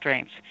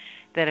constraints,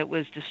 that it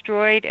was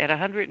destroyed at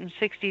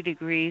 160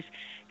 degrees,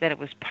 that it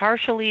was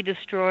partially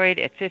destroyed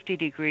at 50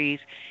 degrees,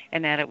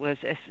 and that it was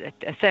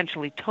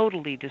essentially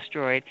totally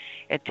destroyed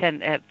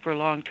for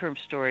long-term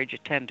storage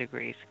at 10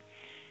 degrees.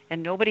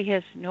 And nobody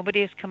has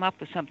come up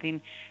with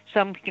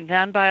some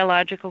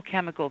non-biological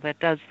chemical that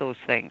does those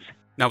things.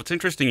 Now, it's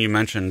interesting you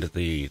mentioned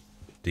the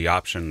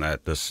option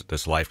that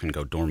this life can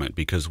go dormant,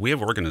 because we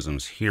have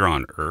organisms here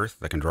on Earth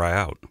that can dry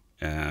out,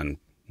 and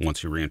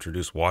once you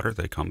reintroduce water,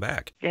 they come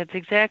back. That's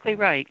exactly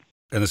right.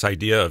 And this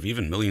idea of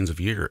even millions of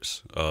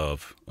years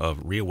of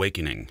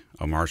reawakening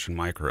a Martian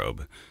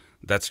microbe,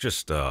 that's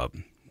just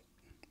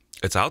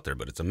it's out there,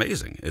 but it's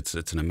amazing. It's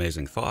an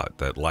amazing thought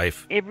that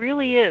life. It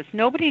really is.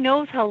 Nobody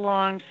knows how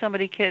long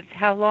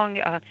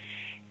a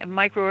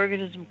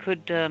microorganism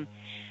could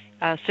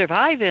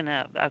survive in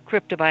a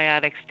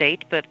cryptobiotic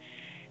state, but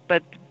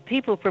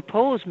people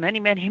propose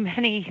many, many,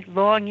 many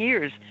long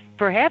years,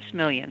 perhaps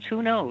millions.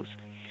 Who knows?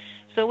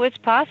 So it's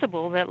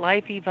possible that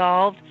life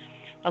evolved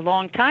a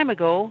long time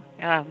ago,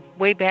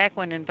 way back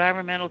when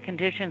environmental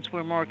conditions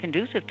were more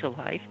conducive to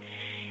life.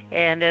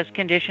 And as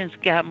conditions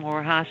got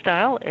more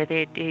hostile,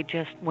 they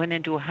just went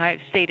into a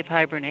state of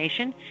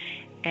hibernation,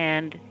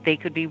 and they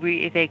could be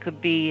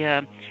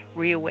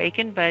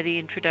reawakened by the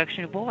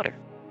introduction of water.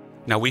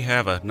 Now we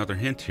have another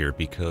hint here,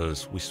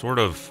 because we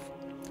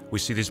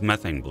see these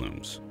methane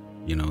blooms,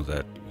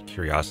 that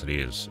Curiosity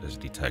is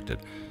detected,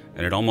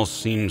 and it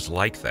almost seems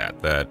like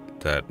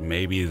that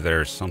maybe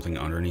there's something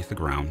underneath the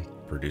ground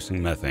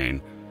producing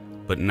methane,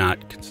 but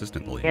not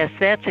consistently. Yes,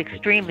 that's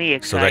extremely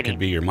exciting. So that could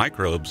be your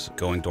microbes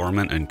going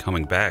dormant and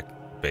coming back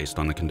based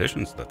on the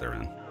conditions that they're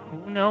in.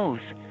 Who knows?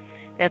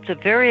 That's a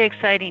very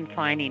exciting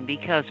finding,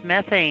 because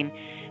methane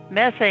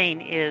methane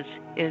is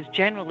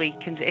generally,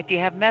 if you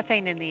have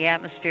methane in the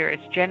atmosphere,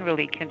 it's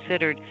generally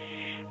considered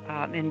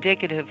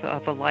indicative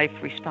of a life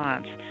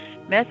response.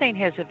 Methane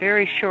has a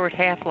very short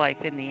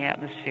half-life in the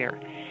atmosphere,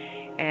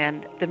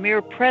 and the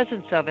mere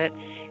presence of it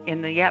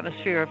in the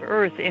atmosphere of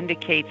Earth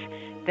indicates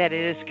that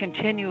it is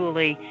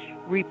continually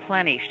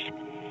replenished.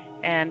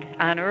 And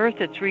on Earth,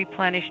 it's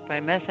replenished by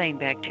methane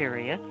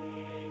bacteria,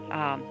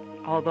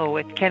 although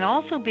it can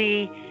also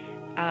be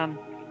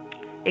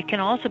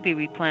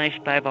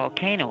replenished by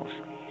volcanoes.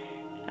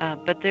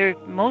 But they're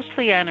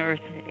mostly on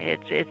Earth.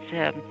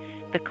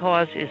 The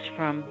cause is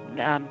from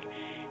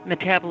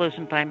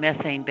metabolism by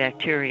methane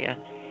bacteria.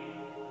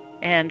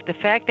 And the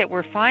fact that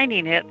we're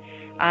finding it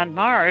on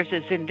Mars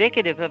is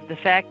indicative of the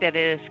fact that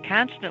it is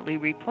constantly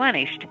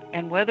replenished,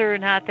 and whether or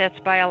not that's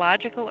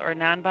biological or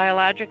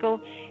non-biological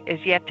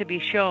is yet to be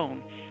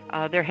shown.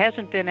 There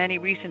hasn't been any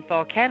recent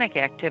volcanic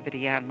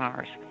activity on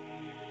Mars,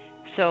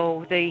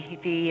 so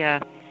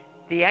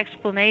the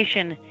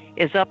explanation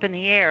is up in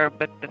the air,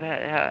 but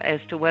as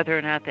to whether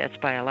or not that's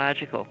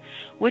biological,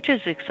 which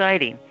is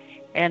exciting.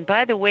 And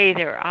by the way,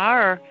 there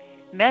are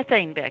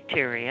methane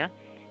bacteria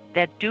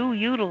that do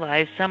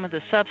utilize some of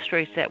the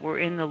substrates that were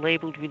in the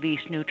labeled release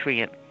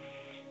nutrient.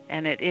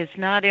 And it is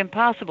not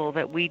impossible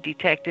that we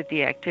detected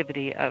the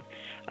activity of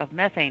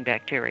methane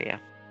bacteria.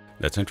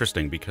 That's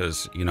interesting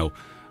because,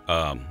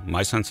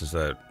 my sense is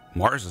that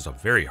Mars is a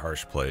very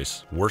harsh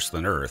place, worse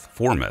than Earth,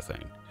 for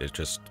methane.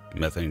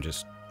 Methane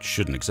just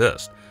shouldn't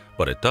exist,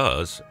 but it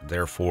does.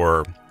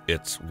 Therefore,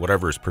 it's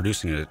whatever is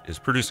producing it is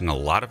producing a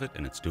lot of it,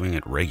 and it's doing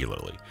it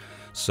regularly.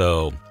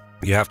 So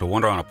you have to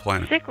wonder on a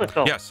planet.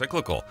 Cyclical. Yeah,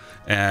 cyclical.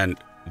 And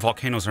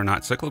volcanoes are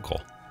not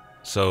cyclical.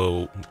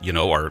 So,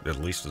 or at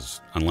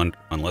least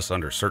unless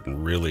under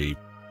certain really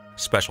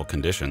special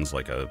conditions,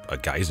 like a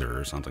geyser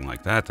or something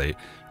like that, you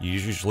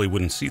usually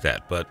wouldn't see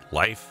that. But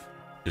life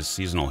is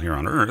seasonal here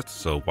on Earth,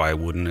 so why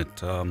wouldn't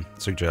it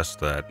suggest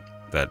that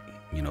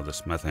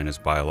this methane is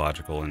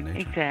biological in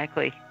nature?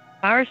 Exactly.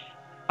 Mars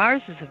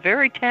is a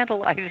very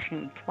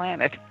tantalizing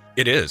planet.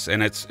 It is,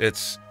 and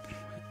it's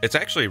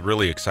actually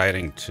really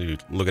exciting to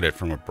look at it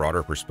from a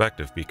broader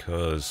perspective,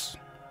 because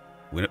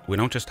we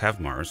don't just have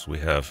Mars. We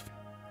have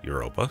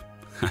Europa,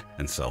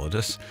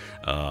 Enceladus,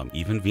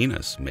 even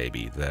Venus,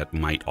 maybe, that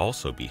might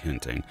also be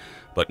hinting.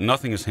 But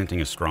nothing is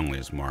hinting as strongly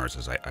as Mars,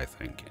 as I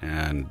think.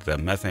 And the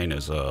methane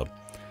is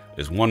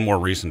one more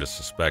reason to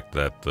suspect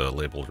that the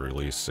labeled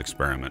release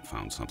experiment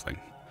found something.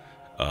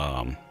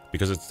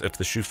 Because if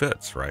the shoe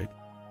fits, right?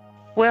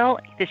 Well,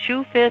 the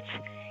shoe fits,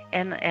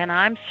 and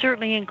I'm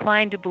certainly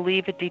inclined to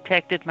believe it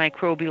detected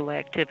microbial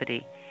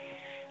activity.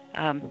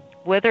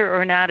 Whether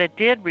or not it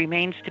did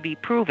remains to be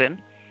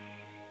proven.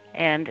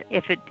 And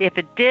if it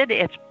did,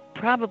 it's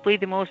probably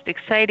the most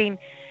exciting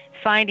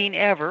finding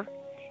ever.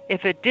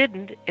 If it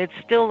didn't, it's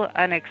still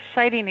an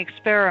exciting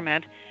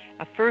experiment,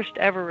 a first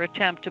ever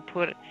attempt to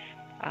put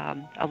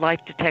a life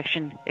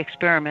detection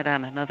experiment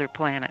on another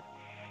planet.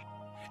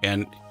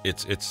 And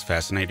it's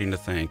fascinating to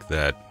think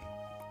that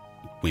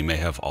we may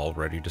have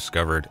already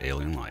discovered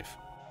alien life.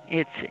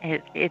 It's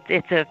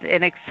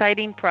an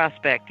exciting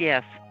prospect,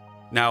 yes.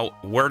 Now,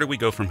 where do we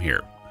go from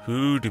here?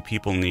 Who do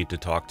people need to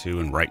talk to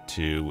and write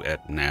to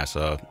at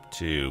NASA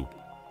to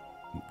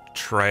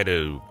try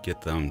to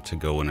get them to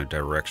go in a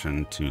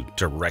direction to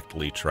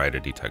directly try to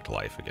detect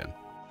life again?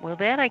 Well,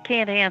 that I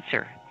can't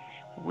answer.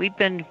 We've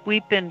been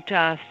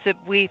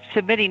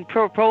submitting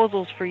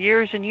proposals for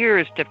years and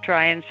years to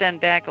try and send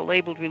back a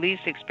labeled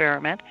release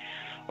experiment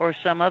or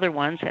some other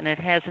ones, and it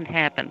hasn't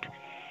happened.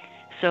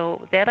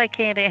 So that I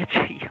can't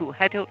answer you.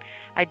 I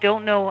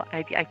don't know.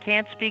 I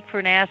can't speak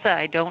for NASA.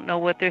 I don't know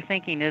what their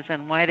thinking is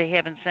and why they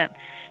haven't sent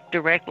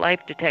direct life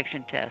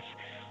detection tests.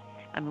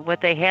 I mean,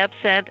 what they have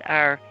sent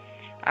are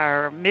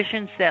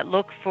missions that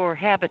look for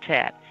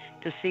habitat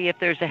to see if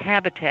there's a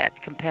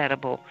habitat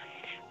compatible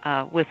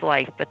with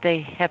life, but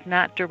they have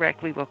not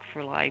directly looked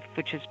for life,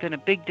 which has been a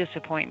big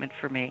disappointment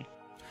for me.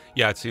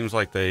 Yeah, it seems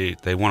like they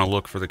want to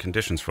look for the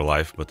conditions for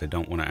life, but they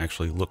don't want to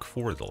actually look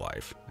for the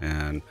life.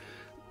 And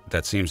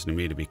that seems to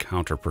me to be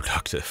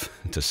counterproductive,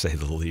 to say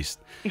the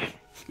least.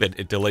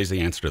 It delays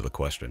the answer to the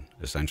question,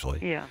 essentially.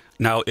 Yeah.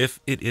 Now,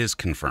 if it is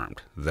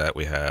confirmed that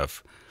we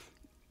have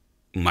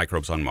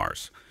microbes on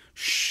Mars,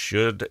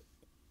 should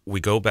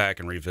we go back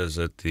and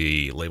revisit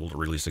the labeled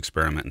release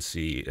experiment and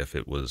see if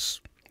that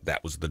was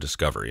the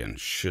discovery? And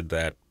should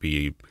that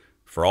be,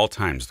 for all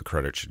times, the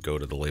credit should go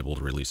to the labeled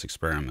release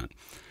experiment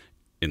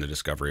in the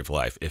discovery of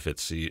life? If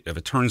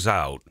it turns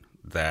out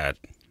that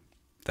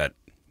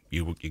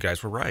you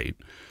guys were right,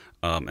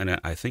 and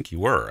I think you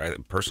were.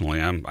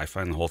 Personally, I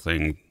find the whole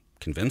thing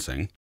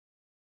convincing.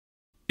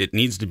 It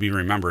needs to be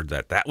remembered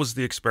that was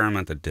the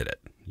experiment that did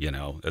it,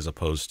 as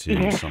opposed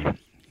to some.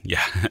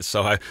 Yeah,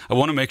 so I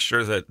want to make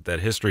sure that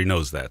history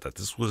knows that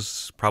this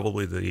was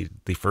probably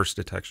the first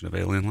detection of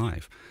alien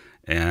life.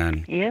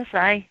 And yes,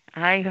 I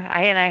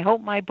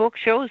hope my book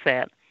shows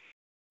that.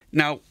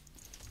 Now,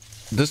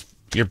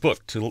 your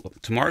book, To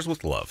Mars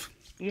with Love,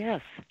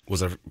 yes,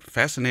 was a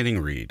fascinating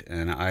read,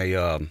 and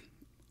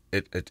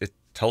it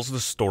tells the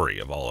story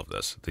of all of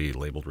this, the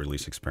labeled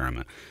release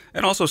experiment,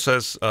 and also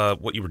says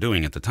what you were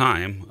doing at the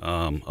time,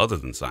 other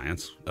than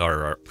science.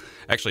 Or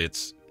actually,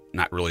 it's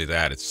not really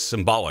that. It's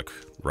symbolic,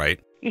 right?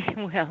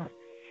 Well,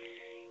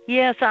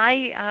 yes.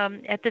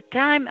 At the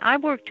time I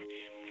worked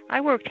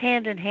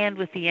hand in hand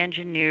with the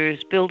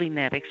engineers building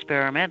that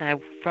experiment.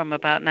 From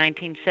about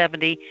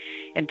 1970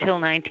 until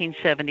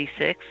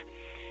 1976.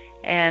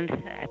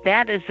 And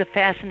that is the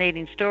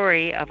fascinating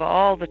story of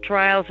all the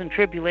trials and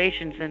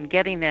tribulations in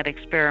getting that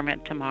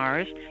experiment to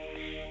Mars.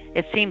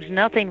 It seems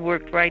nothing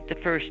worked right the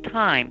first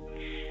time.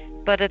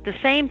 But at the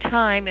same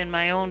time, in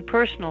my own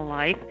personal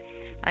life,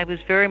 I was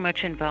very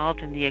much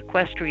involved in the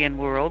equestrian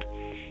world.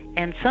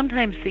 And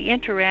sometimes the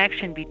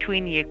interaction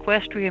between the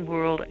equestrian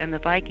world and the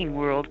Viking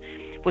world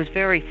was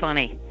very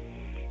funny.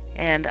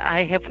 And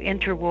I have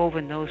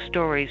interwoven those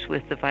stories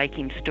with the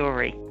Viking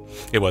story.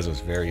 It was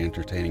very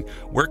entertaining.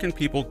 Where can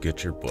people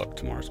get your book,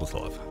 To Mars with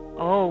Love?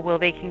 Oh, well,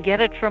 they can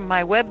get it from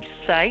my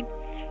website,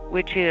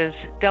 which is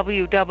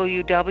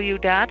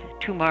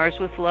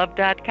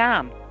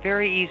www.tomarswithlove.com.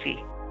 Very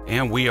easy.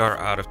 And we are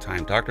out of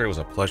time. Doctor, it was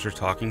a pleasure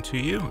talking to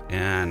you.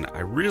 And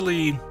I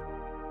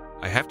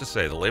have to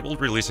say, the labeled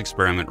release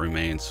experiment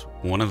remains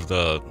one of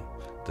the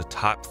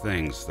top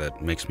things that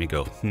makes me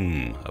go,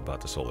 about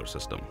the solar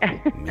system.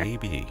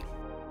 Maybe.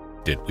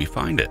 Did we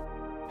find it?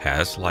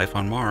 Has life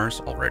on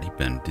Mars already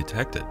been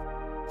detected?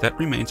 That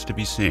remains to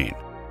be seen.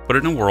 But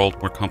in a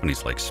world where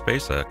companies like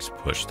SpaceX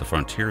push the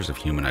frontiers of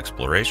human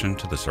exploration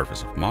to the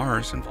surface of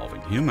Mars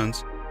involving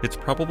humans, it's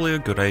probably a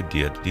good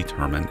idea to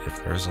determine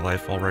if there's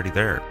life already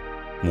there.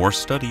 More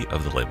study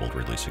of the labeled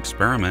release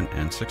experiment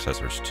and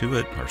successors to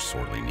it are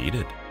sorely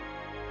needed.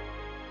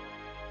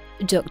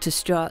 Dr.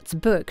 Straat's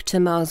book,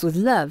 To Mars with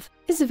Love,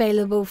 is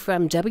available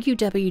from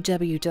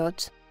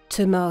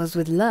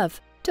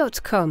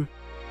www.tomarswithlove.com.